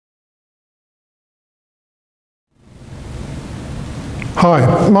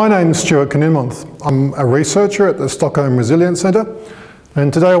Hi, my name is Stuart Kinninmonth. I'm a researcher at the Stockholm Resilience Centre,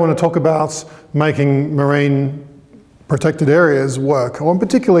 and today I want to talk about making marine protected areas work, or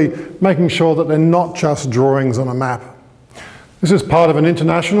particularly making sure that they're not just drawings on a map. This is part of an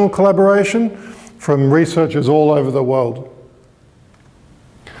international collaboration from researchers all over the world.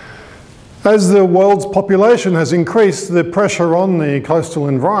 As the world's population has increased, the pressure on the coastal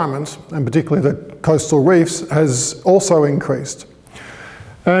environment, and particularly the coastal reefs, has also increased.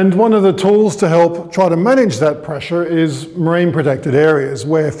 And one of the tools to help try to manage that pressure is marine protected areas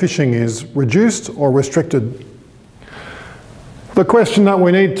where fishing is reduced or restricted. The question that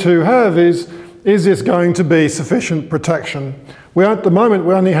we need to have is this going to be sufficient protection? At the moment,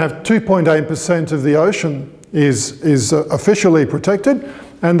 we only have 2.8% of the ocean is officially protected,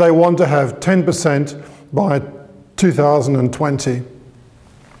 and they want to have 10% by 2020.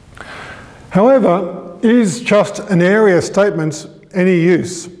 However, is just an area statement any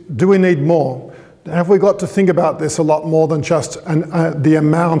use? Do we need more? Have we got to think about this a lot more than just the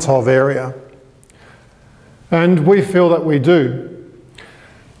amount of area? And we feel that we do.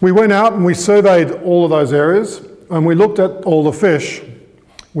 We went out and we surveyed all of those areas, and we looked at all the fish.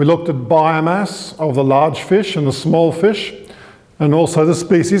 We looked at biomass of the large fish and the small fish, and also the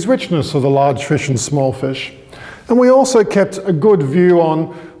species richness of the large fish and small fish. And we also kept a good view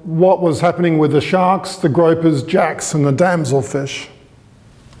on what was happening with the sharks, the gropers, jacks, and the damselfish.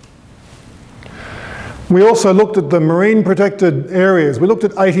 We also looked at the marine protected areas. We looked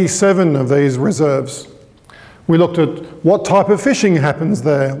at 87 of these reserves. We looked at what type of fishing happens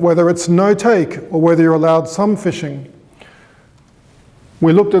there, whether it's no take or whether you're allowed some fishing.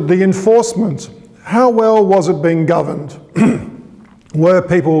 We looked at the enforcement. How well was it being governed? Were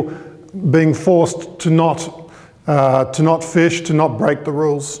people being forced to not fish, to not break the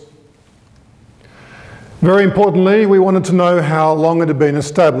rules? Very importantly, we wanted to know how long it had been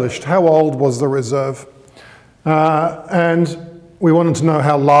established, how old was the reserve, and we wanted to know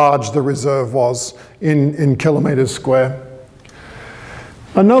how large the reserve was in kilometres square.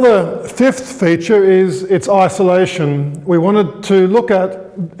 Another fifth feature is its isolation. We wanted to look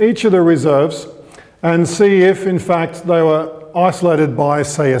at each of the reserves and see if in fact they were isolated by,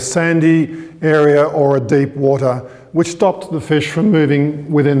 say, a sandy area or a deep water, which stopped the fish from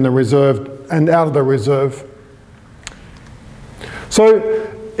moving within the reserve and out of the reserve. So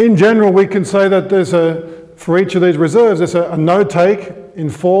in general, we can say that for each of these reserves, there's a no-take,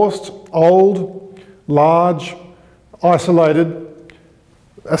 enforced, old, large, isolated,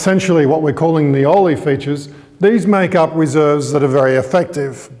 essentially what we're calling Neoli features. These make up reserves that are very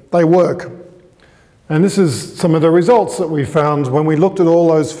effective. They work. And this is some of the results that we found when we looked at all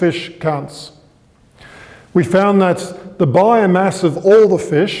those fish counts. We found that the biomass of all the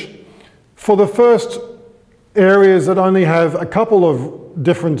fish, for the first areas that only have a couple of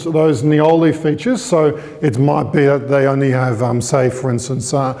different those Neoli features, so it might be that they only have, say for instance,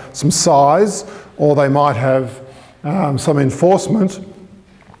 some size, or they might have some enforcement.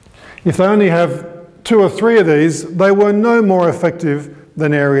 If they only have 2 or 3 of these, they were no more effective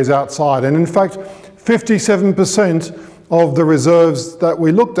than areas outside. And in fact, 57% of the reserves that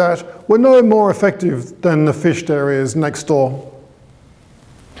we looked at were no more effective than the fished areas next door.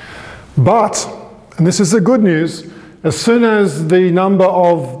 But, and this is the good news, as soon as the number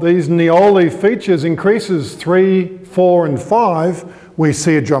of these Neoli features increases 3, 4, and 5, we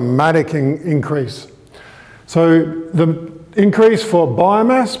see a dramatic increase. So the increase for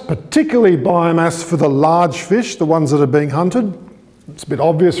biomass, particularly biomass for the large fish, the ones that are being hunted, it's a bit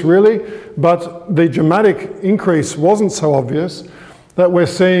obvious really, but the dramatic increase wasn't so obvious that we're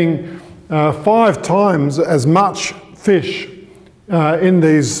seeing 5 times as much fish in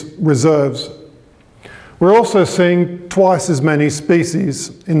these reserves. We're also seeing twice as many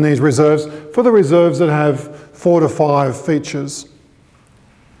species in these reserves for the reserves that have 4 to 5 features.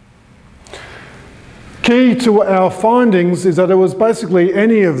 Key to our findings is that it was basically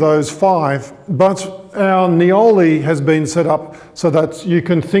any of those 5, but our Neoli has been set up so that you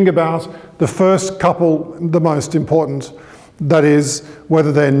can think about the first couple, the most important. That is,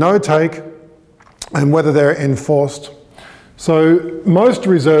 whether they're no-take and whether they're enforced. So most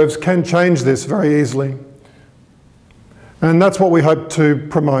reserves can change this very easily. And that's what we hope to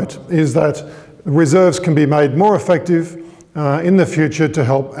promote, is that reserves can be made more effective in the future to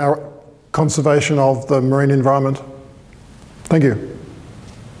help our conservation of the marine environment. Thank you.